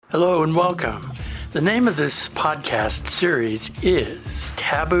Hello and welcome. The name of this podcast series is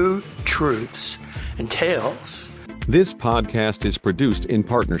Taboo Truths and Tales. This podcast is produced in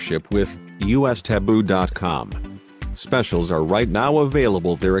partnership with ustaboo.com. Specials are right now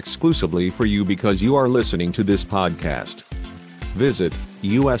available there exclusively for you because you are listening to this podcast. Visit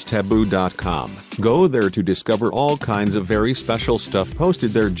ustaboo.com. Go there to discover all kinds of very special stuff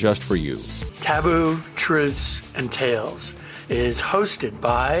posted there just for you. Taboo Truths and Tales is hosted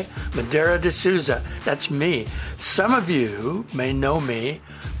by Madeira D'Souza. That's me. Some of you may know me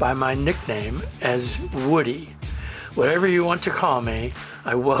by my nickname as Woody. Whatever you want to call me,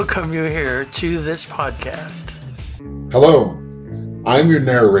 I welcome you here to this podcast. Hello, I'm your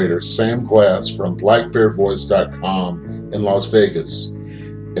narrator, Sam Glass from BlackBearVoice.com in Las Vegas.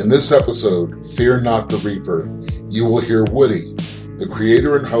 In this episode, Fear Not the Reaper, you will hear Woody, the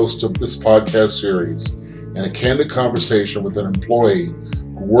creator and host of this podcast series, and a candid conversation with an employee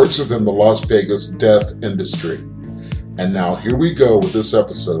who works within the Las Vegas death industry. And now here we go with this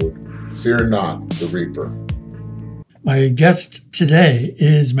episode, Fear Not the Reaper. My guest today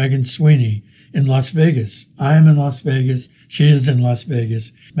is Megan Sweeney in Las Vegas. I am in Las Vegas. She is in Las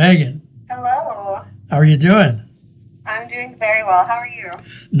Vegas. Megan. Hello. How are you doing? I'm doing very well. How are you?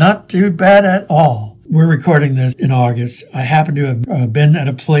 Not too bad at all. We're recording this in August. I happen to have been at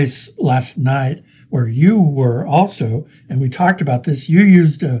a place last night where you were also, and we talked about this. You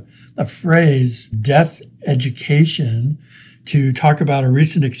used a phrase, death education, to talk about a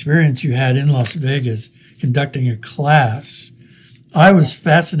recent experience you had in Las Vegas conducting a class. I was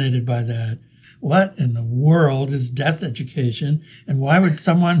fascinated by that. What in the world is death education, and why would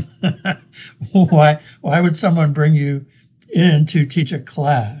someone why would someone bring you in to teach a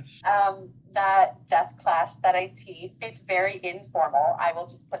class? That death class that I teach, it's very informal. I will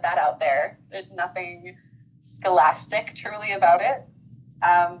just put that out there. There's nothing scholastic truly about it.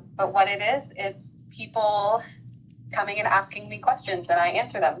 But what it is, it's people coming and asking me questions and I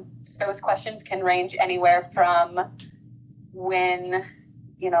answer them. Those questions can range anywhere from when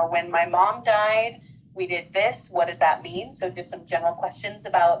my mom died, we did this, what does that mean? So just some general questions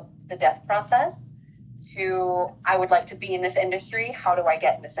about the death process, to I would like to be in this industry, how do I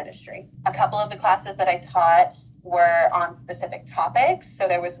get in this industry? A couple of the classes that I taught were on specific topics. So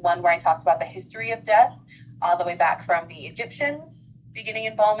there was one where I talked about the history of death, all the way back from the Egyptians beginning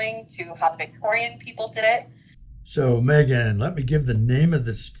embalming to how the Victorian people did it. So Megan, let me give the name of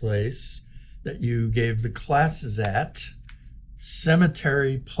this place that you gave the classes at,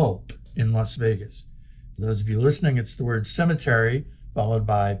 Cemetery Pulp in Las Vegas. For those of you listening, it's the word cemetery followed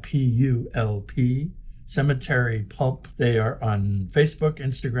by P-U-L-P, Cemetery Pulp. They are on Facebook,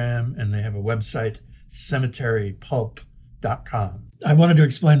 Instagram, and they have a website, cemeterypulp.com. I wanted to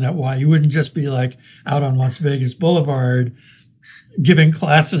explain that why you wouldn't just be like out on Las Vegas Boulevard giving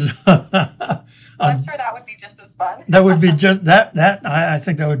classes. I'm sure that would be just as fun. That would be just that. I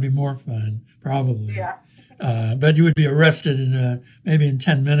think that would be more fun, probably. Yeah. But you would be arrested in maybe in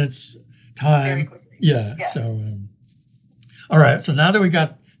 10 minutes time. Very quickly. Yeah. Yes. So, all right. So now that we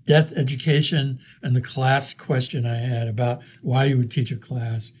got death education and the class question I had about why you would teach a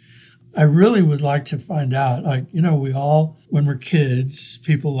class, I really would like to find out, we all, when we're kids,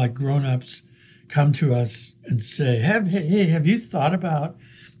 people like grown-ups come to us and say, hey, have you thought about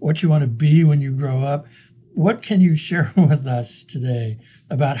what you want to be when you grow up? What can you share with us today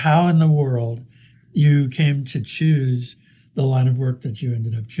about how in the world you came to choose the line of work that you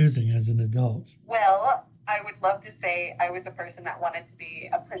ended up choosing as an adult? Well, I would love to say I was a person that wanted to be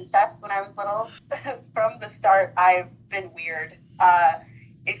a princess when I was little. From the start, I've been weird.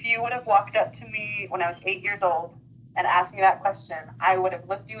 If you would have walked up to me when I was 8 years old and asked me that question, I would have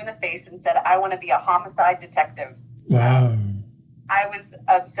looked you in the face and said, I want to be a homicide detective. Wow. I was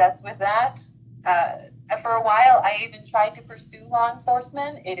obsessed with that. For a while, I even tried to pursue law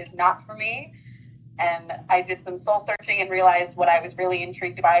enforcement. It is not for me. And I did some soul searching and realized what I was really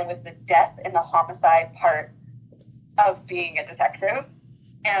intrigued by was the death and the homicide part of being a detective.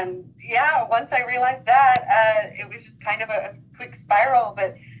 And yeah, once I realized that, it was just kind of a quick spiral.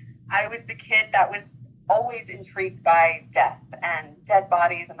 But I was the kid that was always intrigued by death and dead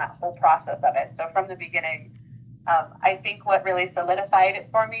bodies and that whole process of it. So from the beginning, I think what really solidified it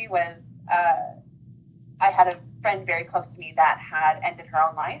for me was I had a friend very close to me that had ended her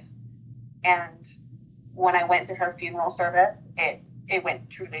own life. And when I went to her funeral service, it went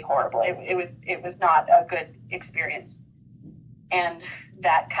truly horrible. It was not a good experience. And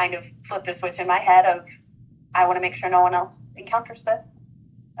that kind of flipped a switch in my head of, I want to make sure no one else encounters this.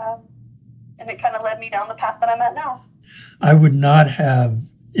 And it kind of led me down the path that I'm at now. I would not have,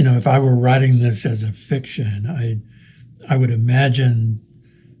 if I were writing this as a fiction, I would imagine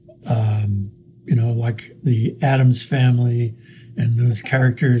like the Addams Family and those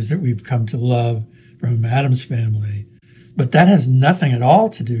characters that we've come to love from Addams Family. But that has nothing at all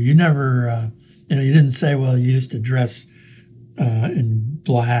to do. You never, you didn't say, well, you used to dress in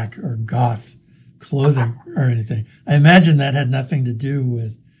black or goth clothing or anything. I imagine that had nothing to do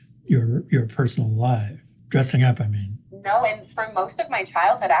with your personal life. Dressing up, I mean. No, and for most of my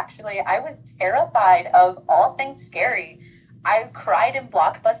childhood, actually, I was terrified of all things scary. I cried in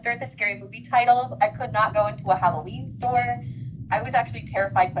Blockbuster at the scary movie titles. I could not go into a Halloween store. I was actually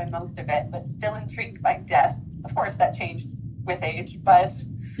terrified by most of it, but still intrigued by death. Of course, that changed with age, but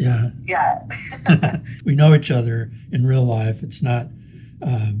yeah. We know each other in real life. It's not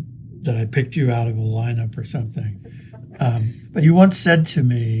that I picked you out of a lineup or something. But you once said to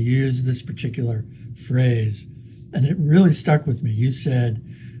me, you used this particular phrase, and it really stuck with me. You said,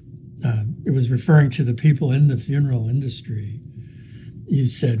 it was referring to the people in the funeral industry. You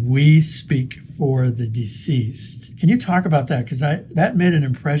said, we speak for the deceased. Can you talk about that? Because that made an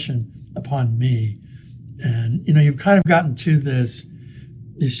impression upon me. And, you've kind of gotten to this.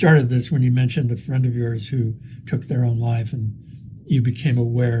 You started this when you mentioned a friend of yours who took their own life, and you became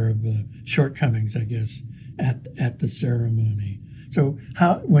aware of the shortcomings, I guess, at the ceremony. So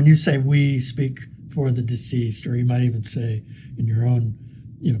when you say we speak for the deceased, or you might even say in your own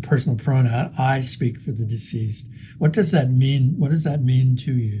personal pronoun, I speak for the deceased, what does that mean? What does that mean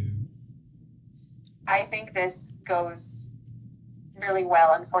to you? I think this goes really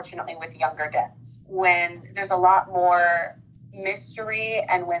well, unfortunately, with younger deaths. When there's a lot more mystery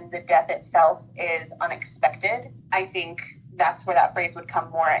and when the death itself is unexpected, I think that's where that phrase would come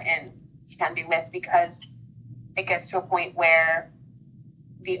more in handy with, because it gets to a point where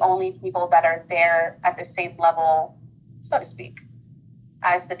the only people that are there at the same level, so to speak,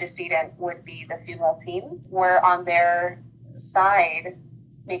 as the decedent would be the funeral team. We're on their side,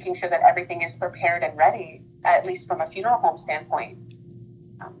 making sure that everything is prepared and ready, at least from a funeral home standpoint.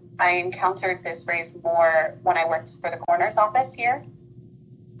 I encountered this phrase more when I worked for the coroner's office here,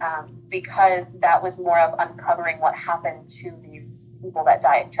 because that was more of uncovering what happened to these people that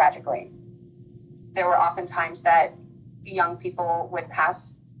died tragically. There were often times that young people would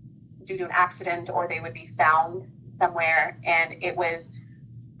pass due to an accident, or they would be found somewhere, and it was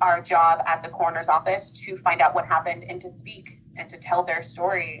our job at the coroner's office to find out what happened and to speak and to tell their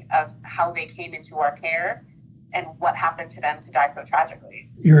story of how they came into our care and what happened to them to die so tragically.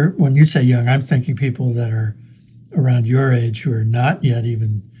 When you say young, I'm thinking people that are around your age who are not yet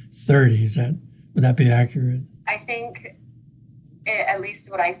even 30. Would that be accurate? I think, at least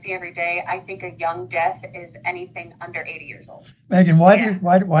what I see every day, I think a young death is anything under 80 years old. Megan,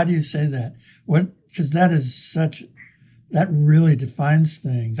 why do you say that? Because that really defines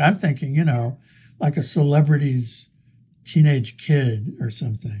things. I'm thinking, like a celebrity's teenage kid or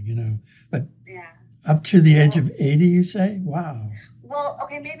something, but yeah. Up to the age of 80, you say? Wow. Well,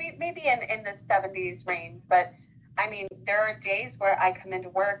 okay, maybe in the 70s range, but I mean, there are days where I come into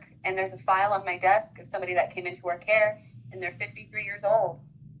work and there's a file on my desk of somebody that came into our care and they're 53 years old.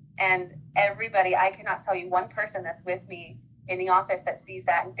 And everybody, I cannot tell you one person that's with me in the office that sees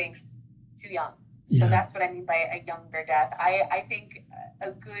that and thinks too young. Yeah. So that's what I mean by a younger death. I think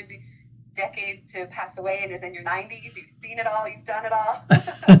a good decade to pass away and is in your 90s. You've seen it all. You've done it all.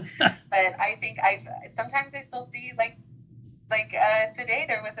 But I think sometimes I still see like today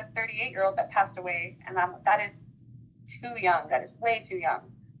there was a 38-year-old that passed away, and that is too young. That is way too young.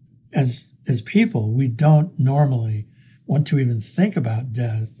 As people, we don't normally want to even think about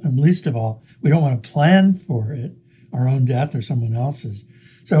death, and least of all, we don't want to plan for it, our own death or someone else's.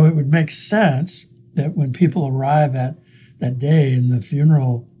 So it would make sense that when people arrive at that day in the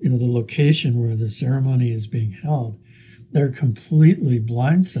funeral, the location where the ceremony is being held, they're completely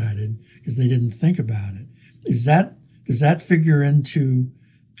blindsided because they didn't think about it. Does that figure into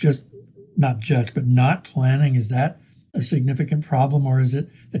not planning? Is that a significant problem, or is it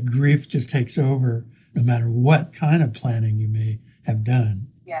that grief just takes over no matter what kind of planning you may have done?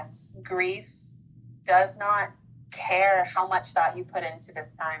 Yes, grief does not care how much thought you put into this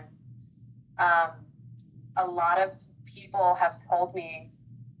time. A lot of people have told me,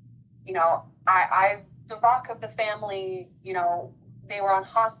 the rock of the family, they were on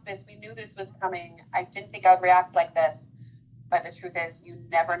hospice. We knew this was coming. I didn't think I would react like this. But the truth is, you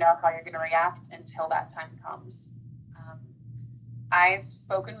never know how you're going to react until that time comes. I've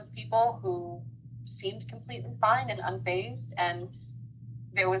spoken with people who seemed completely fine and unfazed. And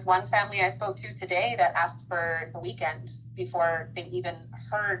there was one family I spoke to today that asked for the weekend before they even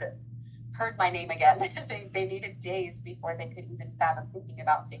heard my name again. They needed days before they could even fathom thinking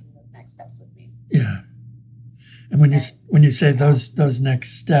about taking those next steps with me. Yeah. And when you say those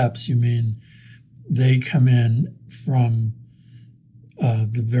next steps, you mean they come in from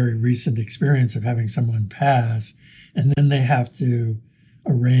the very recent experience of having someone pass, and then they have to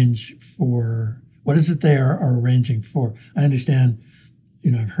arrange for, what is it they are arranging for? I understand,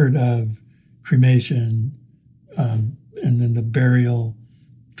 I've heard of cremation, and then the burial,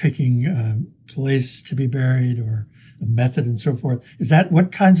 picking a place to be buried or a method and so forth.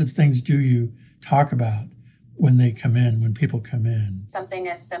 What kinds of things do you talk about when people come in? Something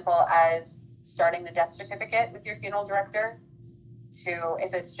as simple as starting the death certificate with your funeral director, to,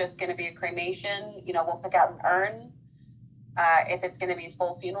 if it's just going to be a cremation, we'll pick out an urn. If it's going to be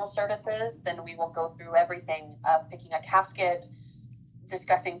full funeral services, then we will go through everything of picking a casket,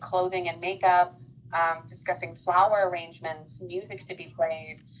 discussing clothing and makeup, discussing flower arrangements, music to be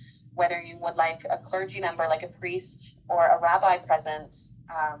played, whether you would like a clergy member, like a priest or a rabbi present.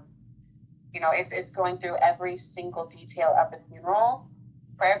 It's going through every single detail of the funeral.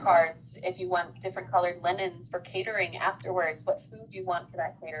 Prayer cards, if you want different colored linens for catering afterwards, what food you want for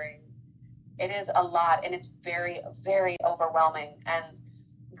that catering. It is a lot, and it's very, very overwhelming. And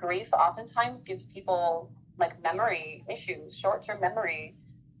grief oftentimes gives people memory issues, short-term memory.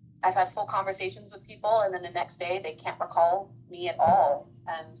 I've had full conversations with people, and then the next day they can't recall me at all.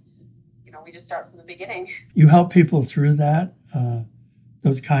 And, we just start from the beginning. You help people through that,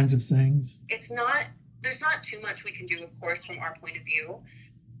 those kinds of things? There's not too much we can do, of course, from our point of view.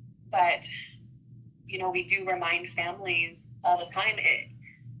 But, we do remind families all the time,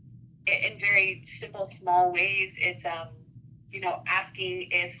 in very simple, small ways. It's, asking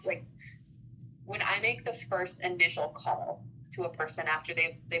if, when I make the first initial call to a person after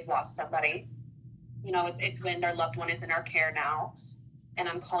they've lost somebody, it's when their loved one is in our care now, and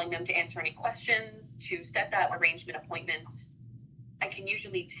I'm calling them to answer any questions, to set that arrangement appointment. I can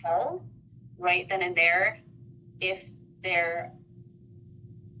usually tell right then and there if they're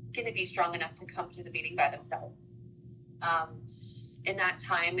going to be strong enough to come to the meeting by themselves. In that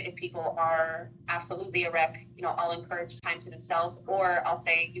time, if people are absolutely a wreck, I'll encourage time to themselves, or I'll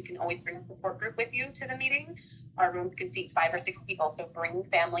say you can always bring a support group with you to the meeting. Our room can seat 5 or 6 people, so bring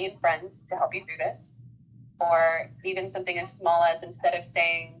family and friends to help you through this. Or even something as small as, instead of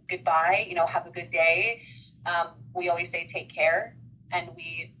saying goodbye, have a good day, we always say take care, and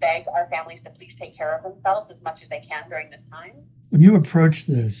we beg our families to please take care of themselves as much as they can during this time. When you approach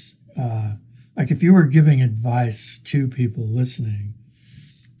this, if you were giving advice to people listening,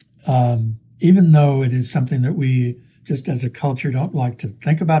 even though it is something that we just as a culture don't like to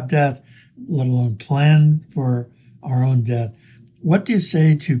think about death, let alone plan for our own death, what do you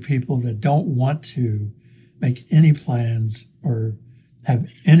say to people that don't want to make any plans or have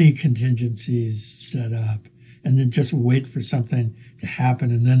any contingencies set up, and then just wait for something to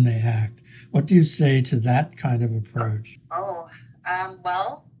happen and then they act? What do you say to that kind of approach?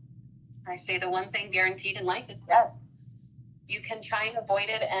 Well, I say the one thing guaranteed in life is death. You can try and avoid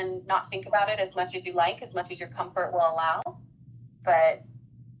it and not think about it as much as you like, as much as your comfort will allow. But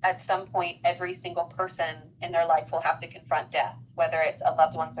at some point, every single person in their life will have to confront death, whether it's a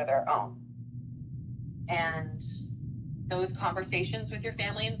loved one's or their own. And those conversations with your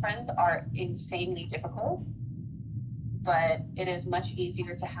family and friends are insanely difficult, but it is much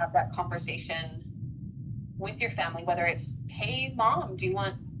easier to have that conversation with your family, whether it's, hey, Mom, do you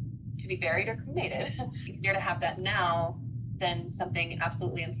want to be buried or cremated? It's easier to have that now than something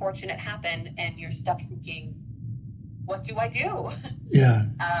absolutely unfortunate happen and you're stuck thinking, what do I do? Yeah.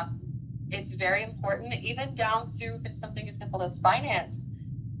 It's very important, even down to if it's something as simple as finance.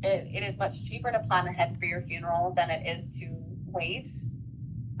 It is much cheaper to plan ahead for your funeral than it is to wait.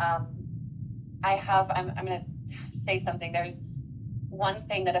 I'm going to say something. There's one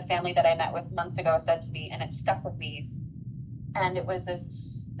thing that a family that I met with months ago said to me, and it stuck with me. And it was this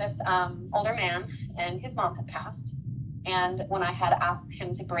older man, and his mom had passed. And when I had asked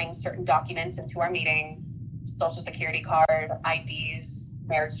him to bring certain documents into our meeting, Social Security card, IDs,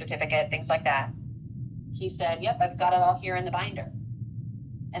 marriage certificate, things like that, he said, yep, I've got it all here in the binder.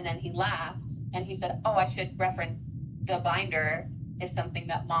 And then he laughed and he said, oh, I should reference the binder is something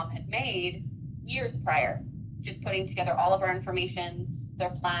that Mom had made years prior, just putting together all of our information,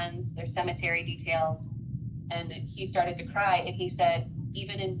 their plans, their cemetery details. And he started to cry and he said,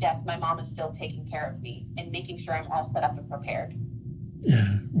 even in death, my mom is still taking care of me and making sure I'm all set up and prepared.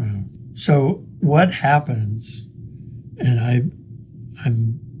 Yeah, wow. So what happens, and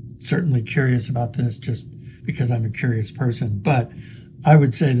I'm certainly curious about this just because I'm a curious person, but I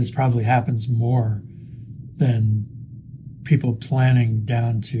would say this probably happens more than people planning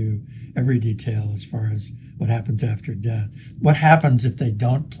down to every detail as far as what happens after death. What happens if they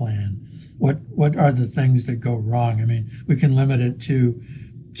don't plan? What are the things that go wrong? I mean, we can limit it to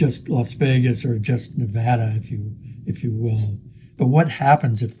just Las Vegas or just Nevada, if you will. But what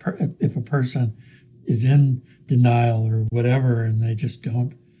happens if a person is in denial or whatever, and they just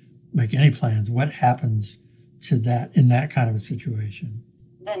don't make any plans? What happens to that in that kind of a situation?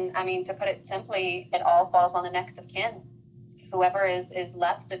 Then, to put it simply, it all falls on the next of kin. Whoever is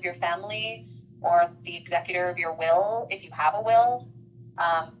left of your family or the executor of your will, if you have a will,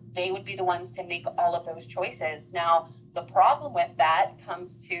 they would be the ones to make all of those choices. Now, the problem with that comes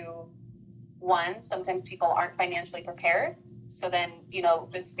to, one, sometimes people aren't financially prepared. So then,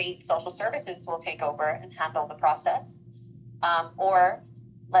 the state social services will take over and handle the process. Or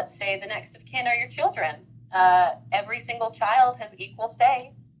let's say the next of kin are your children. Every single child has equal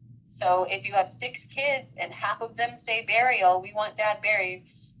say. So if you have 6 kids and half of them say burial, we want dad buried,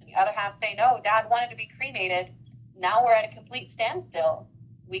 and the other half say no, dad wanted to be cremated, now we're at a complete standstill.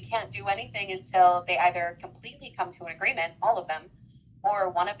 We can't do anything until they either completely come to an agreement, all of them,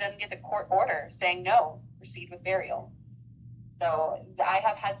 or one of them gets a court order saying no, proceed with burial. So I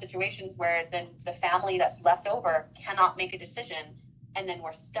have had situations where then the family that's left over cannot make a decision, and then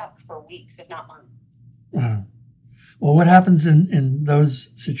we're stuck for weeks, if not months. Wow. Well, what happens in those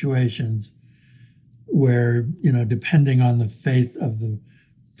situations where, depending on the faith of the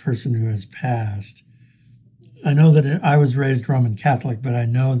person who has passed? I know that I was raised Roman Catholic, but I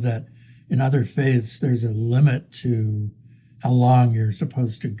know that in other faiths, there's a limit to how long you're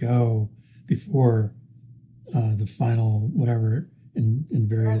supposed to go before the final whatever in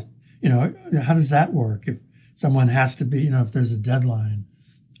various, how does that work? If someone has to be, if there's a deadline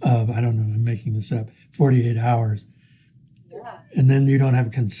of, I don't know, I'm making this up, 48 hours, and then you don't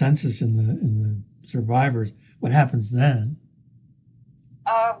have consensus in the survivors, what happens then?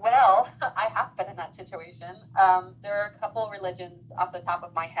 Well, I have been in that situation. There are a couple religions off the top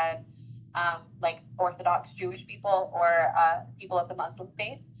of my head, like Orthodox Jewish people or people of the Muslim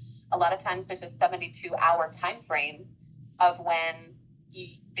faith. A lot of times there's a 72-hour time frame of when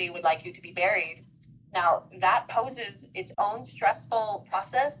they would like you to be buried. Now, that poses its own stressful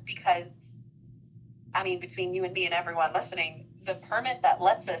process because, between you and me and everyone listening, the permit that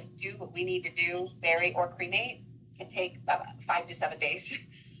lets us do what we need to do, bury or cremate, can take about 5 to 7 days.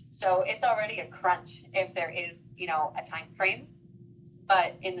 So it's already a crunch if there is, a time frame.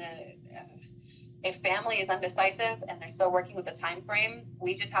 But if family is undecisive and they're still working with the time frame,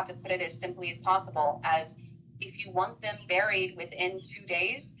 we just have to put it as simply as possible as if you want them buried within 2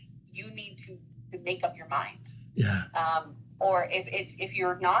 days, you need to make up your mind. Yeah. Or if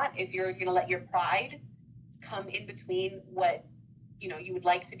you're going to let your pride come in between what, you would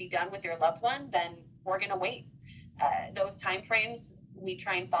like to be done with your loved one, then we're going to wait. Those time frames, we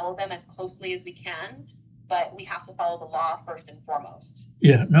try and follow them as closely as we can, but we have to follow the law first and foremost.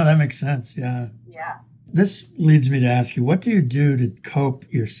 Yeah, no, that makes sense. Yeah. Yeah. This leads me to ask you, what do you do to cope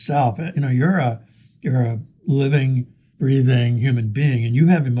yourself? You're a living, breathing human being, and you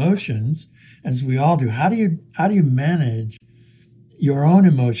have emotions, as we all do. How do you manage your own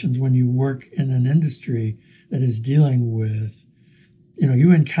emotions when you work in an industry that is dealing with,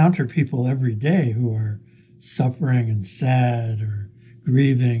 you encounter people every day who are suffering and sad or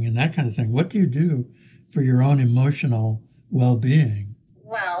grieving and that kind of thing. What do you do for your own emotional well-being?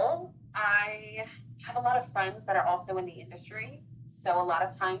 Well, I have a lot of friends that are also in the industry. So a lot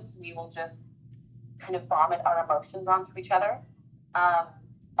of times we will just kind of vomit our emotions onto each other. A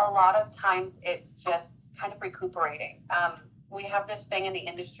lot of times it's just kind of recuperating. We have this thing in the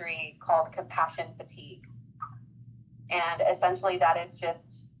industry called compassion fatigue. And essentially that is just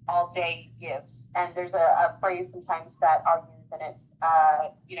all day give. And there's a phrase sometimes that I'll use, and it's,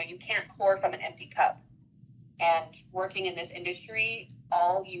 you can't pour from an empty cup. And working in this industry,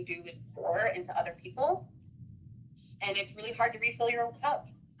 all you do is pour into other people. And it's really hard to refill your own cup.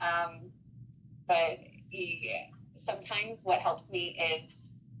 But sometimes what helps me is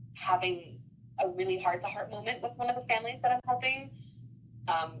having a really heart-to-heart moment with one of the families that I'm helping,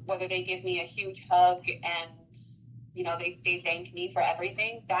 whether they give me a huge hug and they thank me for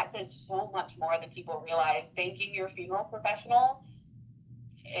everything. That does so much more than people realize. Thanking your funeral professional,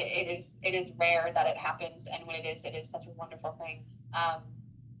 it is rare that it happens, and when it is such a wonderful thing.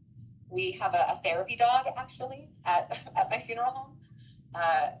 We have a therapy dog actually at my funeral home.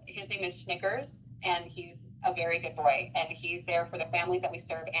 His name is Snickers, and he's a very good boy, and he's there for the families that we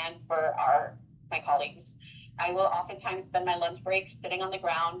serve and for my colleagues. I will oftentimes spend my lunch breaks sitting on the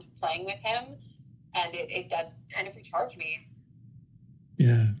ground playing with him, and it does kind of recharge me.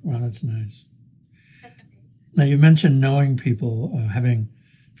 Yeah, well, that's nice. Now, you mentioned knowing people, having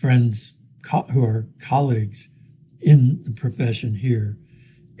friends who are colleagues in the profession here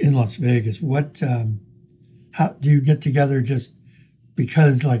in Las Vegas. How do you get together just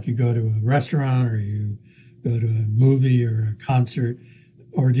because like you go to a restaurant or you go to a movie or a concert,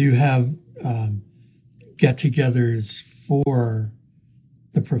 or do you have get-togethers for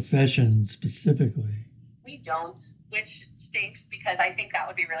the profession specifically? We don't, which stinks because I think that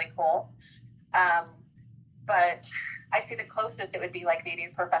would be really cool. But I'd say the closest it would be like maybe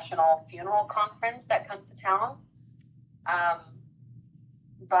a professional funeral conference that comes to town.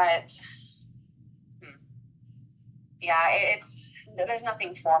 But yeah, there's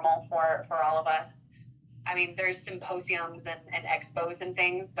nothing formal for all of us. I mean, there's symposiums and expos and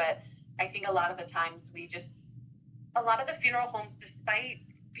things, but I think a lot of the times a lot of the funeral homes, despite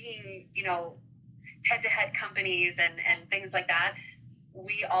being, head-to-head companies and things like that,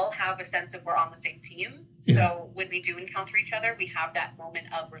 we all have a sense of we're on the same team. Yeah. So when we do encounter each other, we have that moment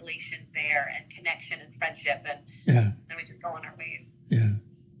of relation there and connection and friendship, and then we just go on our ways. Yeah.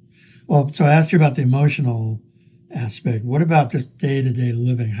 Well, so I asked you about the emotional aspect. What about just day-to-day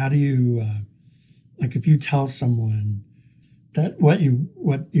living? How do you, like if you tell someone that what you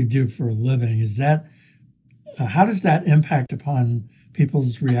do for a living, is that, how does that impact upon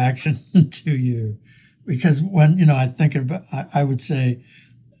people's reaction to you? Because when, I think about, I would say,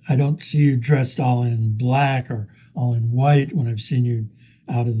 I don't see you dressed all in black or all in white when I've seen you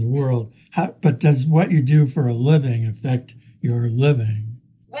out in the world. But does what you do for a living affect your living?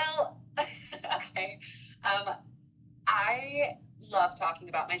 Well, okay. I love talking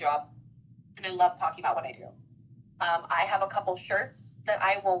about my job, and I love talking about what I do. I have a couple shirts that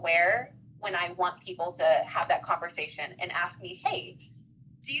I will wear when I want people to have that conversation and ask me, hey,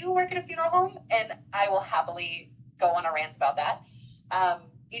 do you work at a funeral home? And I will happily go on a rant about that.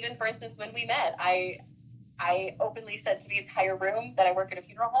 Even, for instance, when we met, I openly said to the entire room that I work at a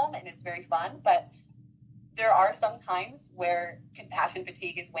funeral home, and it's very fun. But there are some times where compassion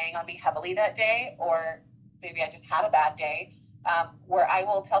fatigue is weighing on me heavily that day, or maybe I just had a bad day, where I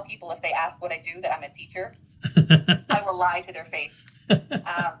will tell people if they ask what I do that I'm a teacher. I will lie to their face.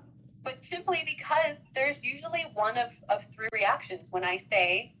 But simply because there's usually one of three reactions when I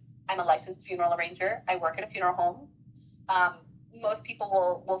say I'm a licensed funeral arranger, I work at a funeral home. Most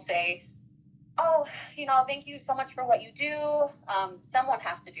people will say, oh, thank you so much for what you do. Someone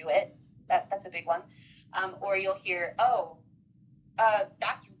has to do it. That's a big one. Or you'll hear, oh,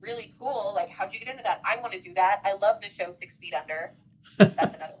 that's really cool. Like, how'd you get into that? I want to do that. I love the show 6 Feet Under.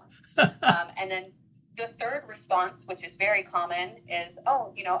 That's another one. And then the third response, which is very common, is,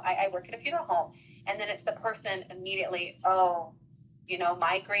 oh, I work at a funeral home. And then it's the person immediately, oh,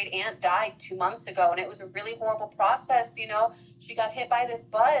 my great aunt died 2 months ago, and it was a really horrible process. She got hit by this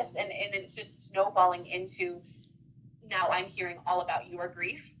bus, and it's just snowballing into, now I'm hearing all about your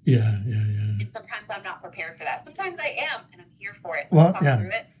grief. Yeah. And sometimes I'm not prepared for that. Sometimes I am, and I'm here for it. Well, I'll talk through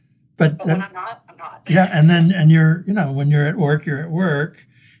it. But when I'm not, I'm not. Yeah, and you're, when you're at work, you're at work,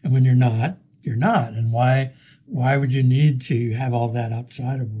 and when you're not, you're not. And why would you need to have all that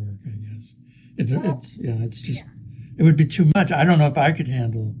outside of work? I guess it's just it would be too much. I don't know if I could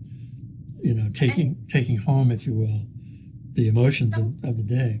handle, taking home, if you will, the emotions of the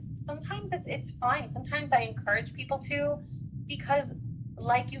day. Sometimes it's fine. Sometimes I encourage people to, because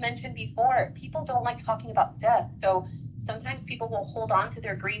like you mentioned before, people don't like talking about death. So sometimes people will hold on to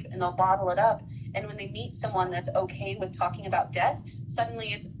their grief and they'll bottle it up. And when they meet someone that's okay with talking about death,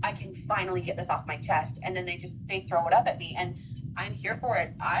 suddenly it's, I can finally get this off my chest. And then they throw it up at me, and I'm here for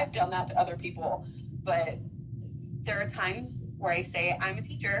it. I've done that to other people. But there are times where I say I'm a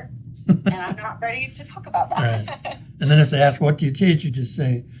teacher and I'm not ready to talk about that. Right. And then if they ask, what do you teach? You just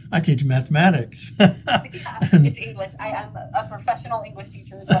say, I teach mathematics. Yeah, it's English. I am a professional English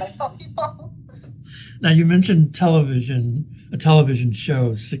teacher is what I tell people. Now, you mentioned a television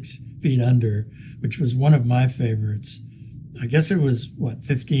show, 6 Feet Under, which was one of my favorites. I guess it was,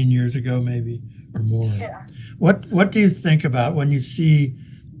 15 years ago maybe, or more. Yeah. What do you think about when you see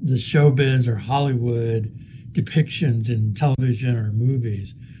the showbiz or Hollywood depictions in television or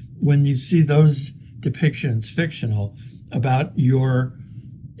movies, when you see those depictions fictional about your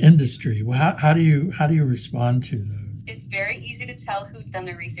industry? How do you respond to those? It's very easy to tell who's done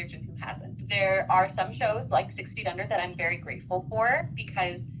the research and who hasn't. There are some shows like 6 Feet Under that I'm very grateful for,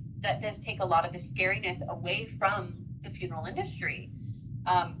 because that does take a lot of the scariness away from the funeral industry.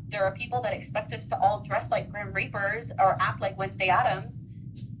 There are people that expect us to all dress like Grim Reapers or act like Wednesday Addams,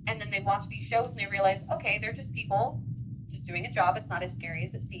 and then they watch these shows and they realize, okay, they're just people just doing a job. It's not as scary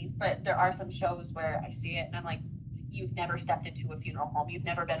as it seems. But there are some shows where I see it and I'm like, you've never stepped into a funeral home. You've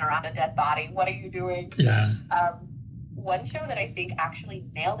never been around a dead body. What are you doing? Yeah. One show that I think actually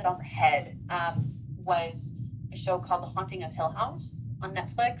nailed it on the head was a show called The Haunting of Hill House. on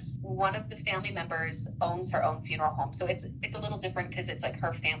Netflix. One of the family members owns her own funeral home. So it's a little different because it's like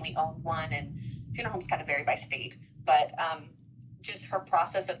her family owned one, and funeral homes kind of vary by state. But just her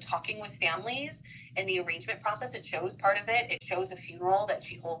process of talking with families and the arrangement process, it shows part of it. It shows a funeral that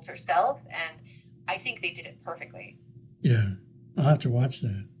she holds herself, and I think they did it perfectly. Yeah, I'll have to watch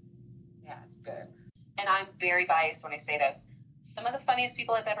that. Yeah, it's good. And I'm very biased when I say this. Some of the funniest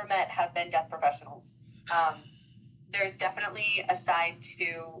people I've ever met have been death professionals. There's definitely a side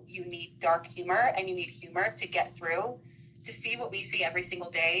to, you need dark humor and you need humor to get through. To see what we see every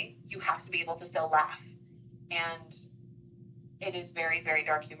single day, you have to be able to still laugh. And it is very, very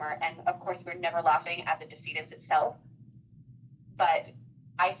dark humor. And of course, we're never laughing at the decedents itself. But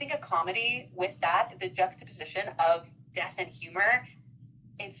I think a comedy with that, the juxtaposition of death and humor,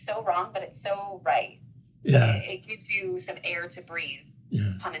 it's so wrong, but it's so right. Yeah. It gives you some air to breathe,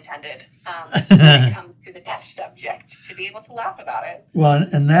 yeah. Pun intended, when it comes to the death subject, to be able to laugh about it. Well,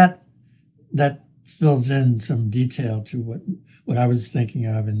 and that fills in some detail to what I was thinking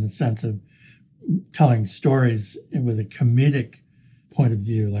of, in the sense of telling stories with a comedic point of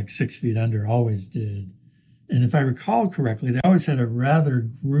view, like 6 Feet Under always did. And if I recall correctly, they always had a rather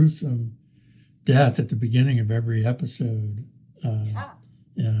gruesome death at the beginning of every episode. Yeah.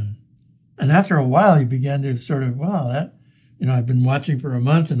 And after a while, you began to sort of, I've been watching for a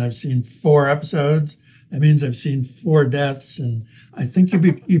month and I've seen 4 episodes. That means I've seen 4 deaths, and I think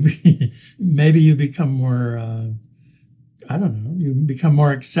maybe you become more, you become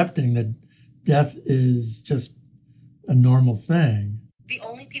more accepting that death is just a normal thing. The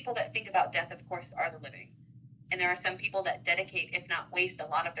only people that think about death, of course, are the living. And there are some people that dedicate, if not waste, a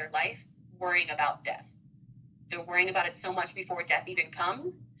lot of their life worrying about death. They're worrying about it so much before death even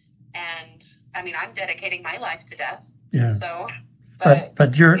comes. And I mean, I'm dedicating my life to death. Yeah. So,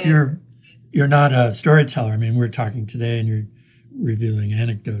 but you're not a storyteller. I mean, we're talking today and you're revealing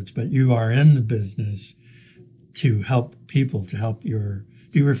anecdotes, but you are in the business to help people, do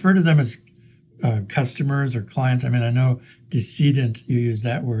you refer to them as customers or clients? I mean, I know decedent, you use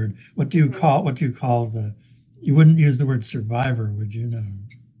that word. What do you call you wouldn't use the word survivor, would you?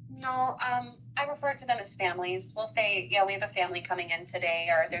 No, I refer to them as families. We'll say, we have a family coming in today,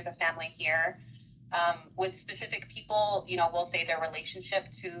 or there's a family here. With specific people, we'll say their relationship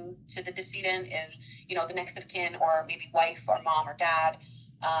to the decedent is, the next of kin, or maybe wife or mom or dad.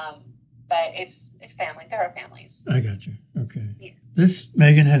 But it's family. There are families. I got you. Okay. Yeah. This,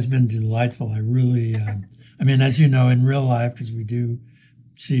 Megan, has been delightful. I really, as you know, in real life, because we do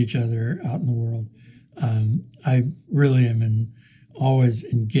see each other out in the world, I really am always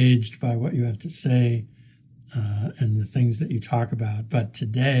engaged by what you have to say and the things that you talk about. But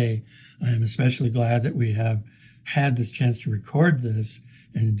today, I am especially glad that we have had this chance to record this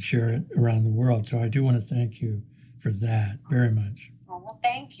and share it around the world. So I do want to thank you for that very much. Oh, well,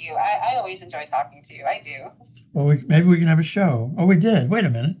 thank you. I always enjoy talking to you. I do. Well, maybe we can have a show. Oh, we did. Wait a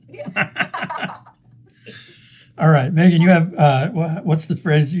minute. All right, Megan, you have, what's the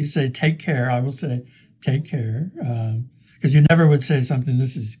phrase you say? Take care. I will say take care. Because you never would say something,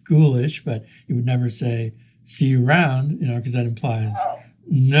 this is ghoulish, but you would never say, see you around, because that implies,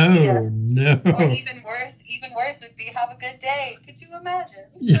 no. Or even worse would be, have a good day. Could you imagine?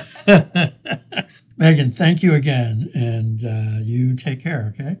 Yeah. Megan, thank you again, and you take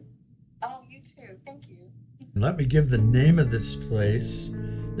care, okay? Oh, you too. Thank you. Let me give the name of this place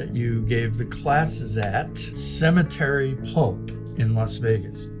that you gave the classes at, Cemetery Pulp in Las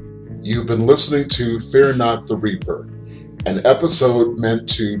Vegas. You've been listening to Fear Not the Reaper, an episode meant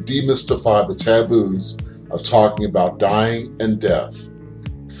to demystify the taboos of talking about dying and death.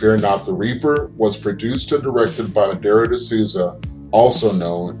 Fear Not the Reaper was produced and directed by Madera D'Souza, also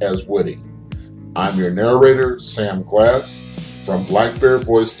known as Woody. I'm your narrator, Sam Glass, from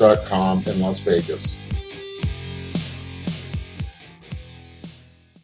BlackBearVoice.com in Las Vegas.